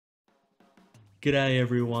G'day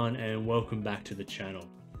everyone and welcome back to the channel.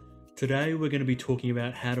 Today we're going to be talking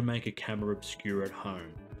about how to make a camera obscura at home.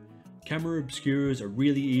 Camera obscuras are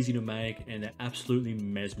really easy to make and they're absolutely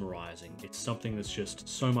mesmerizing. It's something that's just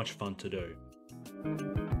so much fun to do.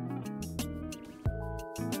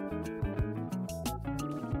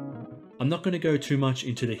 I'm not going to go too much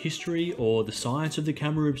into the history or the science of the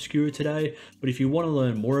camera obscura today, but if you want to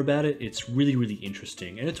learn more about it, it's really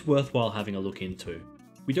interesting and it's worthwhile having a look into.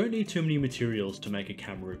 We don't need too many materials to make a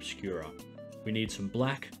camera obscura. We need some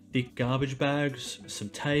black, thick garbage bags, some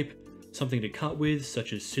tape, something to cut with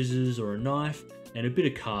such as scissors or a knife, and a bit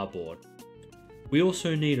of cardboard. We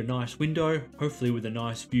also need a nice window, hopefully with a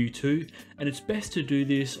nice view too, and it's best to do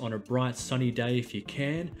this on a bright sunny day if you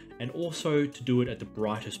can, and also to do it at the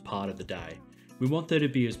brightest part of the day. We want there to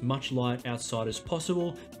be as much light outside as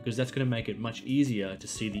possible because that's going to make it much easier to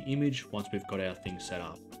see the image once we've got our things set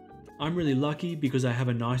up. I'm really lucky because I have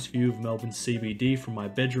a nice view of Melbourne CBD from my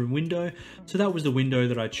bedroom window, so that was the window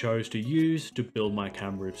that I chose to use to build my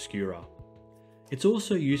camera obscura. It's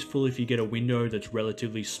also useful if you get a window that's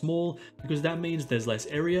relatively small because that means there's less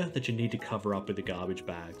area that you need to cover up with the garbage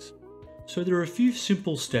bags. So there are a few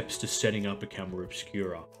simple steps to setting up a camera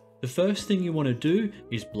obscura. The first thing you want to do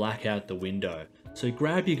is black out the window. So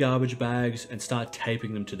grab your garbage bags and start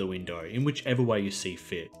taping them to the window in whichever way you see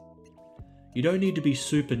fit. You don't need to be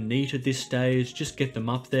super neat at this stage, just get them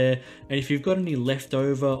up there, and if you've got any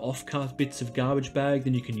leftover off-cut bits of garbage bag,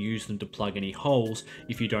 then you can use them to plug any holes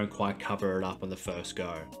if you don't quite cover it up on the first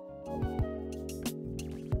go.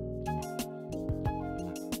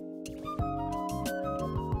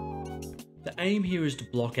 The aim here is to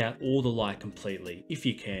block out all the light completely, if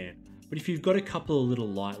you can, but if you've got a couple of little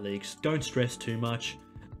light leaks, don't stress too much.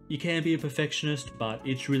 You can be a perfectionist, but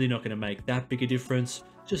it's really not going to make that big a difference.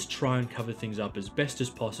 Just try and cover things up as best as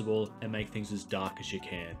possible and make things as dark as you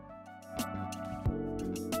can.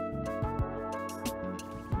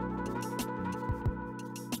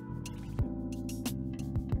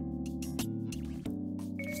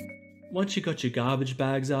 Once you've got your garbage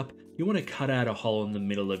bags up, you want to cut out a hole in the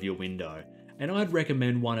middle of your window. And I'd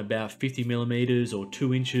recommend one about 50mm or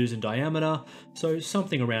 2 inches in diameter, so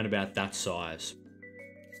something around about that size.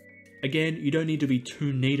 Again, you don't need to be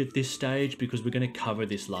too neat at this stage because we're going to cover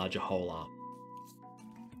this larger hole up.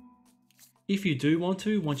 If you do want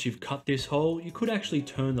to, once you've cut this hole, you could actually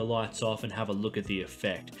turn the lights off and have a look at the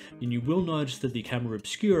effect, and you will notice that the camera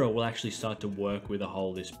obscura will actually start to work with a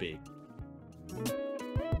hole this big.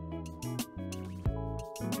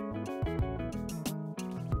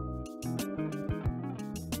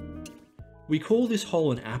 We call this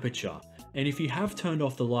hole an aperture. And if you have turned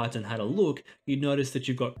off the lights and had a look, you'd notice that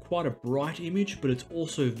you've got quite a bright image, but it's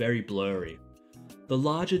also very blurry. The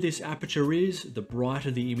larger this aperture is, the brighter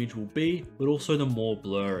the image will be, but also the more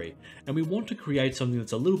blurry. And we want to create something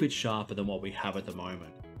that's a little bit sharper than what we have at the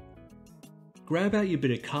moment. Grab out your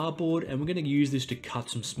bit of cardboard and we're going to use this to cut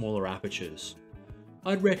some smaller apertures.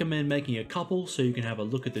 I'd recommend making a couple so you can have a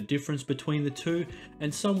look at the difference between the two,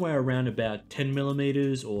 and somewhere around about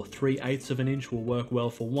 10mm or 3/8 of an inch will work well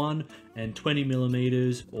for one, and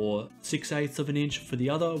 20mm or 6/8 of an inch for the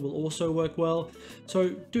other will also work well. So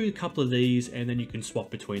do a couple of these and then you can swap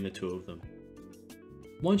between the two of them.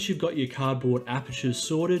 Once you've got your cardboard apertures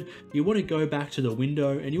sorted, you want to go back to the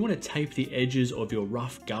window and you want to tape the edges of your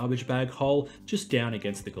rough garbage bag hole just down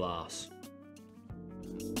against the glass.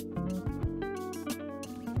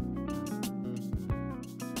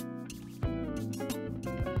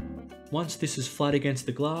 Once this is flat against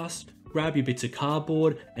the glass, grab your bits of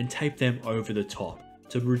cardboard and tape them over the top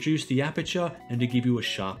to reduce the aperture and to give you a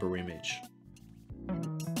sharper image.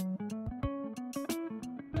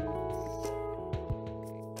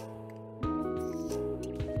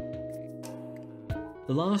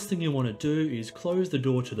 The last thing you want to do is close the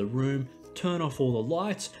door to the room, turn off all the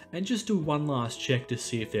lights, and just do one last check to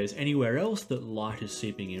see if there's anywhere else that light is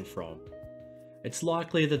seeping in from. It's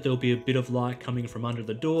likely that there'll be a bit of light coming from under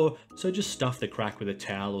the door, so just stuff the crack with a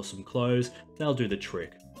towel or some clothes, they'll do the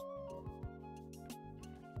trick.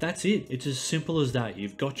 That's it, it's as simple as that.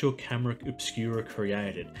 You've got your camera obscura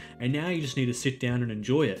created, and now you just need to sit down and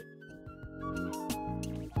enjoy it.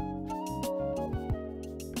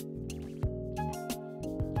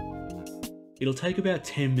 It'll take about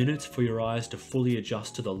 10 minutes for your eyes to fully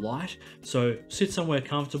adjust to the light, so sit somewhere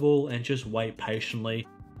comfortable and just wait patiently.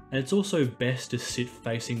 And it's also best to sit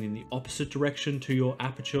facing in the opposite direction to your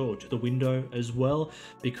aperture or to the window as well,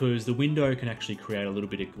 because the window can actually create a little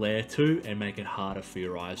bit of glare too and make it harder for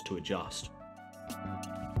your eyes to adjust.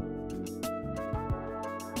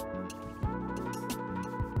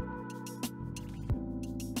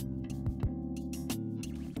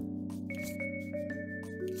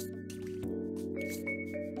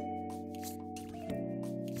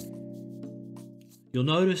 You'll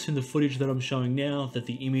notice in the footage that I'm showing now that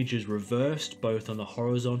the image is reversed both on the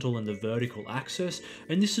horizontal and the vertical axis,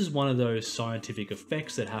 and this is one of those scientific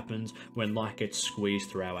effects that happens when light gets squeezed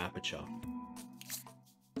through our aperture.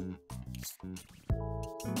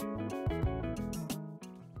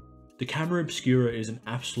 The camera obscura is an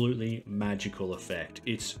absolutely magical effect.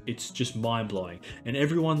 It's just mind-blowing, and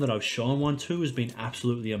everyone that I've shown one to has been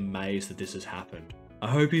absolutely amazed that this has happened. I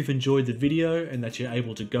hope you've enjoyed the video and that you're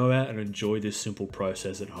able to go out and enjoy this simple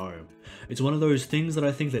process at home. It's one of those things that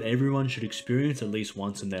I think that everyone should experience at least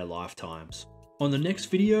once in their lifetimes. On the next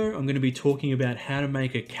video, I'm going to be talking about how to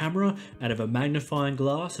make a camera out of a magnifying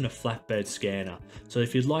glass and a flatbed scanner. So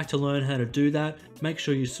if you'd like to learn how to do that, make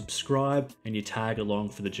sure you subscribe and you tag along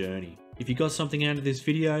for the journey. If you got something out of this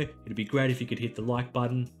video, it'd be great if you could hit the like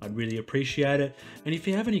button. I'd really appreciate it. And if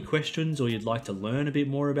you have any questions or you'd like to learn a bit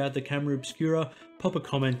more about the camera obscura, pop a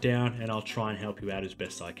comment down and I'll try and help you out as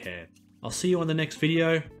best I can. I'll see you on the next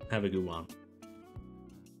video. Have a good one.